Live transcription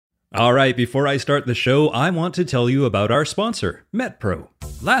All right, before I start the show, I want to tell you about our sponsor, MetPro.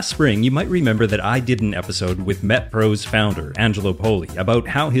 Last spring, you might remember that I did an episode with MetPro's founder, Angelo Poli, about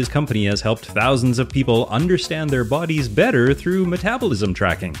how his company has helped thousands of people understand their bodies better through metabolism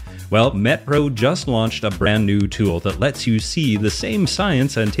tracking. Well, MetPro just launched a brand new tool that lets you see the same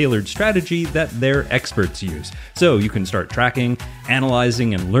science and tailored strategy that their experts use. So you can start tracking,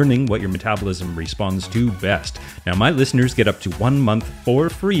 analyzing, and learning what your metabolism responds to best. Now, my listeners get up to 1 month for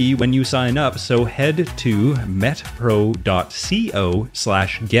free when you sign up, so head to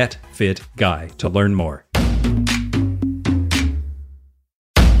metpro.co/getfitguy to learn more.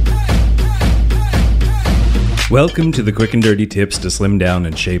 Welcome to the quick and dirty tips to slim down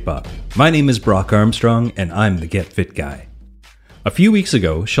and shape up. My name is Brock Armstrong, and I'm the Get Fit Guy. A few weeks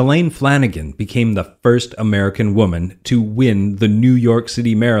ago, Shalane Flanagan became the first American woman to win the New York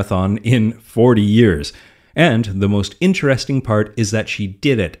City Marathon in 40 years. And the most interesting part is that she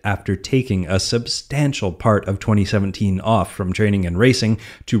did it after taking a substantial part of 2017 off from training and racing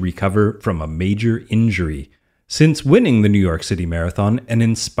to recover from a major injury. Since winning the New York City Marathon, an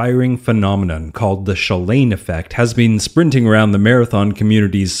inspiring phenomenon called the Shalane Effect has been sprinting around the marathon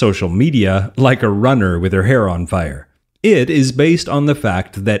community's social media like a runner with her hair on fire. It is based on the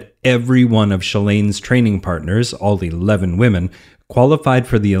fact that every one of Shalane's training partners, all 11 women, qualified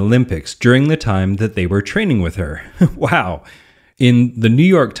for the Olympics during the time that they were training with her. Wow. In the New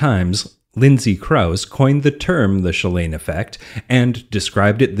York Times, Lindsay Krause coined the term the Shalane Effect and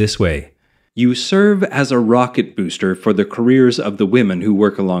described it this way: "You serve as a rocket booster for the careers of the women who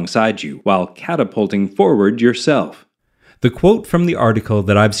work alongside you, while catapulting forward yourself." The quote from the article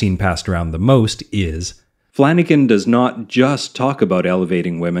that I've seen passed around the most is, "Flanagan does not just talk about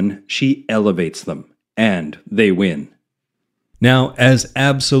elevating women, she elevates them, and they win." Now, as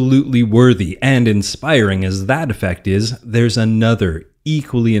absolutely worthy and inspiring as that effect is, there's another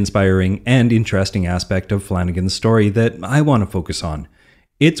equally inspiring and interesting aspect of Flanagan's story that I want to focus on.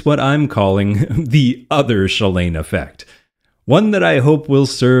 It's what I'm calling the other Shalane effect. One that I hope will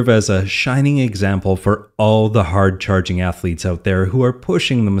serve as a shining example for all the hard-charging athletes out there who are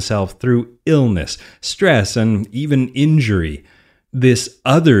pushing themselves through illness, stress, and even injury. This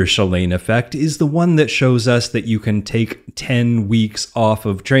other Shalane effect is the one that shows us that you can take 10 weeks off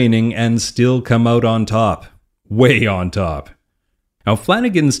of training and still come out on top. Way on top. Now,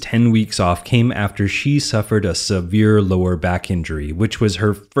 Flanagan's 10 weeks off came after she suffered a severe lower back injury, which was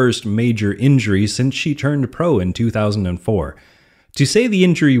her first major injury since she turned pro in 2004. To say the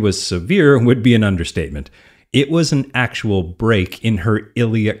injury was severe would be an understatement. It was an actual break in her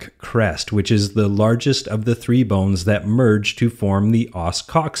iliac crest, which is the largest of the 3 bones that merge to form the os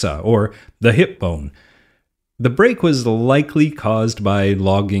coxa, or the hip bone. The break was likely caused by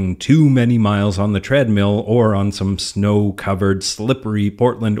logging too many miles on the treadmill or on some snow-covered, slippery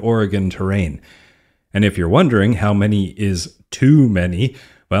Portland, Oregon terrain. And if you're wondering how many is too many,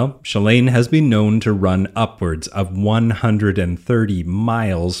 well, Shalane has been known to run upwards of 130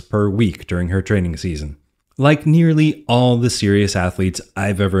 miles per week during her training season. Like nearly all the serious athletes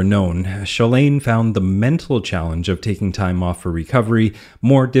I've ever known, Shalane found the mental challenge of taking time off for recovery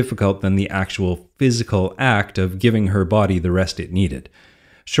more difficult than the actual physical act of giving her body the rest it needed.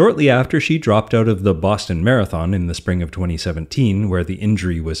 Shortly after she dropped out of the Boston Marathon in the spring of 2017, where the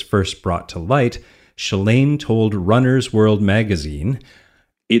injury was first brought to light, Shalane told Runner's World magazine,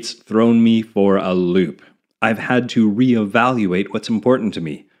 "It's thrown me for a loop. I've had to reevaluate what's important to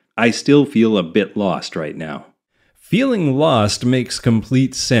me. I still feel a bit lost right now." Feeling lost makes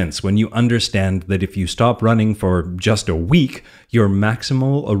complete sense when you understand that if you stop running for just a week, your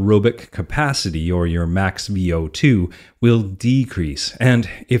maximal aerobic capacity, or your max VO2, will decrease. And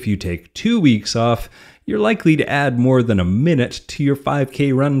if you take 2 weeks off, you're likely to add more than a minute to your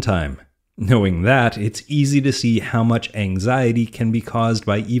 5K run time. Knowing that, it's easy to see how much anxiety can be caused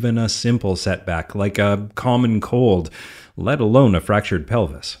by even a simple setback like a common cold, let alone a fractured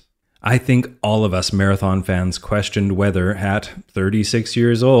pelvis. I think all of us marathon fans questioned whether, at 36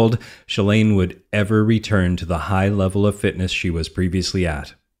 years old, Shalane would ever return to the high level of fitness she was previously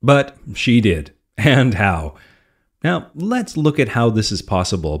at. But she did. And how? Now, let's look at how this is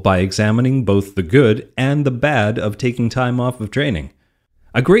possible by examining both the good and the bad of taking time off of training.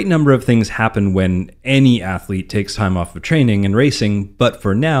 A great number of things happen when any athlete takes time off of training and racing, but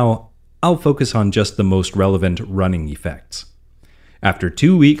for now, I'll focus on just the most relevant running effects. After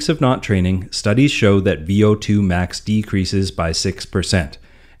 2 weeks of not training, studies show that VO2 max decreases by 6%.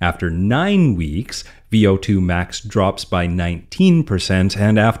 After 9 weeks, VO2 max drops by 19%,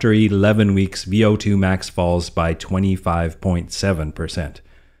 and after 11 weeks, VO2 max falls by 25.7%.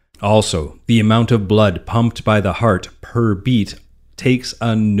 Also, the amount of blood pumped by the heart per beat takes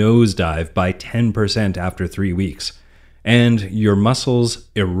a nosedive by 10% after 3 weeks. And your muscles'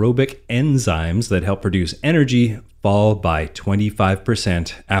 aerobic enzymes that help produce energy fall by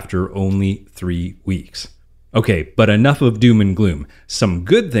 25% after only 3 weeks. Okay, but enough of doom and gloom. Some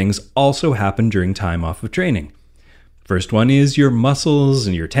good things also happen during time off of training. First one is your muscles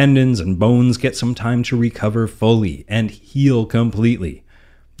and your tendons and bones get some time to recover fully and heal completely.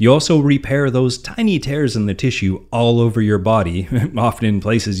 You also repair those tiny tears in the tissue all over your body, often in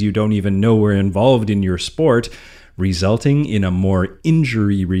places you don't even know were involved in your sport, resulting in a more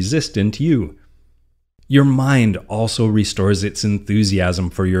injury-resistant you. Your mind also restores its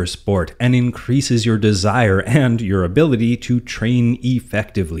enthusiasm for your sport and increases your desire and your ability to train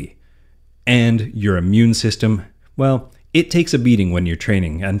effectively. And your immune system, well, it takes a beating when you're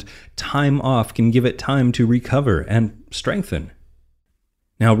training, and time off can give it time to recover and strengthen.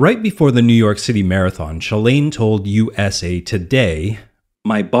 Now, right before the New York City Marathon, Shalane told USA Today,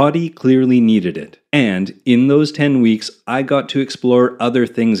 "My body clearly needed it. And in those 10 weeks, I got to explore other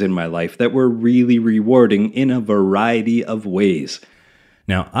things in my life that were really rewarding in a variety of ways."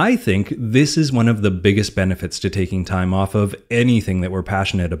 Now, I think this is one of the biggest benefits to taking time off of anything that we're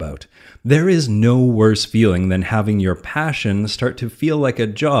passionate about. There is no worse feeling than having your passion start to feel like a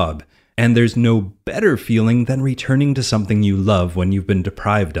job. And there's no better feeling than returning to something you love when you've been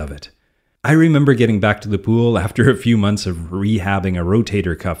deprived of it. I remember getting back to the pool after a few months of rehabbing a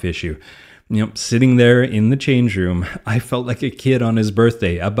rotator cuff issue. Sitting there in the change room, I felt like a kid on his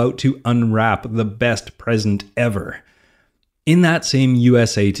birthday about to unwrap the best present ever. In that same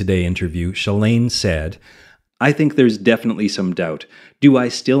USA Today interview, Shalane said, "I think there's definitely some doubt. Do I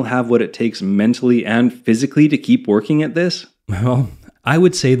still have what it takes mentally and physically to keep working at this?" Well, I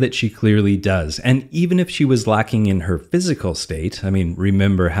would say that she clearly does. And even if she was lacking in her physical state,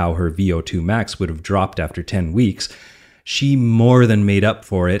 remember how her VO2 max would have dropped after 10 weeks, she more than made up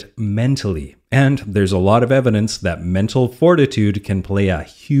for it mentally. And there's a lot of evidence that mental fortitude can play a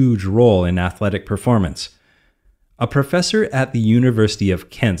huge role in athletic performance. A professor at the University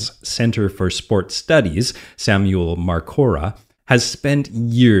of Kent's Center for Sport Studies, Samuel Marcora, has spent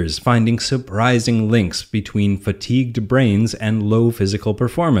years finding surprising links between fatigued brains and low physical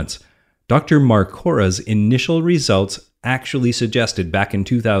performance. Dr. Marcora's initial results actually suggested back in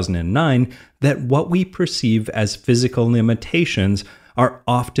 2009 that what we perceive as physical limitations are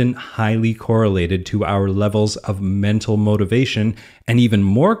often highly correlated to our levels of mental motivation and even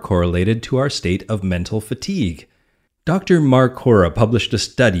more correlated to our state of mental fatigue. Dr. Marcora published a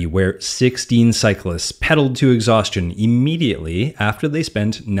study where 16 cyclists pedaled to exhaustion immediately after they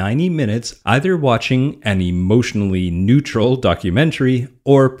spent 90 minutes either watching an emotionally neutral documentary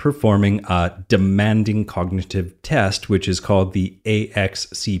or performing a demanding cognitive test, which is called the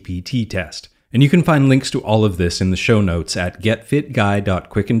AXCPT test. And you can find links to all of this in the show notes at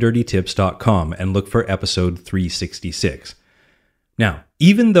getfitguy.quickanddirtytips.com and look for episode 366. Now,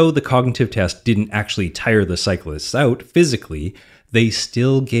 even though the cognitive test didn't actually tire the cyclists out physically, they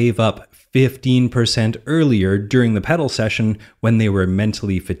still gave up 15% earlier during the pedal session when they were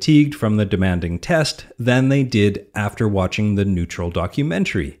mentally fatigued from the demanding test than they did after watching the neutral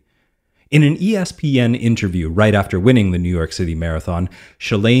documentary. In an ESPN interview right after winning the New York City Marathon,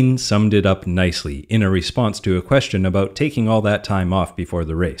 Shalane summed it up nicely in a response to a question about taking all that time off before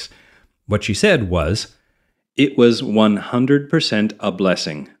the race. What she said was, "It was 100% a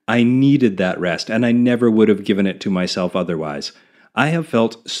blessing. I needed that rest, and I never would have given it to myself otherwise. I have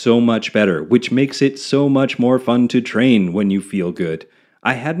felt so much better, which makes it so much more fun to train when you feel good.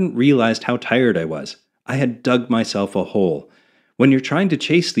 I hadn't realized how tired I was. I had dug myself a hole. When you're trying to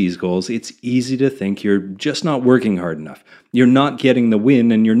chase these goals, it's easy to think you're just not working hard enough. You're not getting the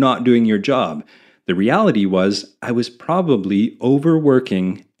win, and you're not doing your job. The reality was, I was probably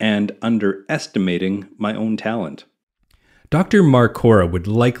overworking and underestimating my own talent." Dr. Marcora would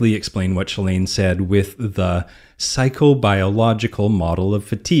likely explain what Shalane said with the psychobiological model of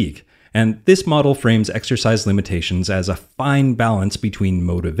fatigue. And this model frames exercise limitations as a fine balance between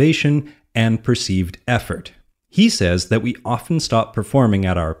motivation and perceived effort. He says that we often stop performing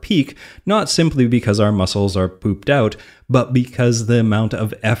at our peak, not simply because our muscles are pooped out, but because the amount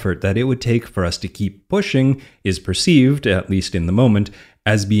of effort that it would take for us to keep pushing is perceived, at least in the moment,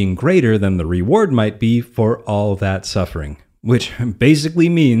 as being greater than the reward might be for all that suffering. Which basically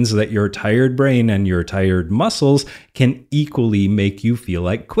means that your tired brain and your tired muscles can equally make you feel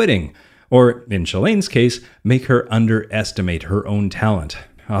like quitting. Or, in Shalane's case, make her underestimate her own talent.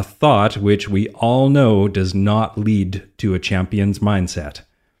 A thought which we all know does not lead to a champion's mindset.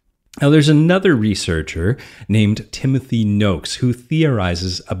 Now, there's another researcher named Timothy Noakes who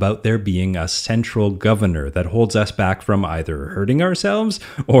theorizes about there being a central governor that holds us back from either hurting ourselves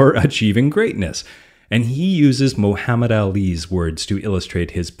or achieving greatness. And he uses Muhammad Ali's words to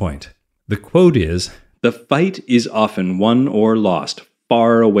illustrate his point. The quote is, "The fight is often won or lost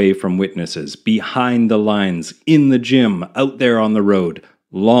far away from witnesses, behind the lines, in the gym, out there on the road,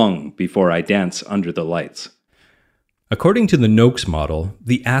 long before I dance under the lights." According to the Noakes model,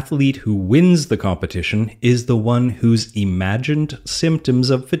 the athlete who wins the competition is the one whose imagined symptoms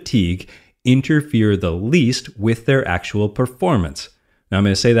of fatigue interfere the least with their actual performance. Now I'm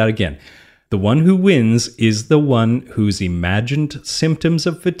going to say that again. The one who wins is the one whose imagined symptoms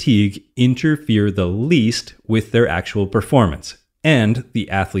of fatigue interfere the least with their actual performance. And the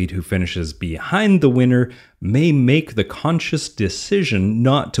athlete who finishes behind the winner may make the conscious decision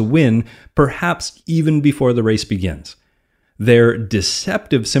not to win, perhaps even before the race begins. Their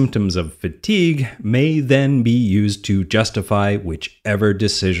deceptive symptoms of fatigue may then be used to justify whichever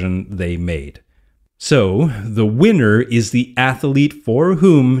decision they made. So, the winner is the athlete for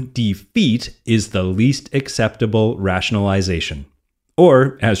whom defeat is the least acceptable rationalization.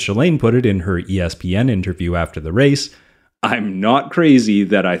 Or, as Shalane put it in her ESPN interview after the race, "I'm not crazy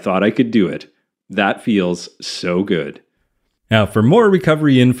that I thought I could do it. That feels so good." Now, for more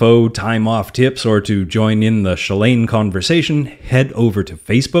recovery info, time off tips, or to join in the Shalane conversation, head over to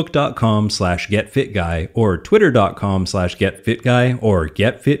facebook.com/getfitguy or twitter.com/getfitguy or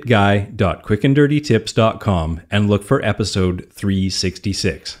getfitguy.quickanddirtytips.com and look for episode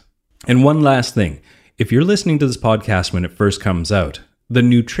 366. And one last thing, if you're listening to this podcast when it first comes out, the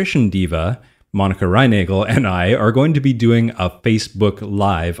nutrition diva, Monica Reinagel, and I are going to be doing a Facebook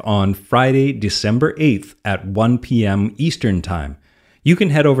Live on Friday, December 8th at 1 p.m. Eastern Time. You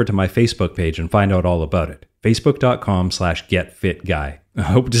can head over to my Facebook page and find out all about it. Facebook.com/GetFitGuy. I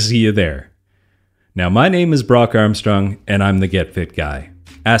hope to see you there. Now, my name is Brock Armstrong, and I'm the Get Fit Guy.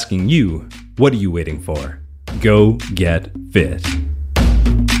 Asking you, what are you waiting for? Go get fit.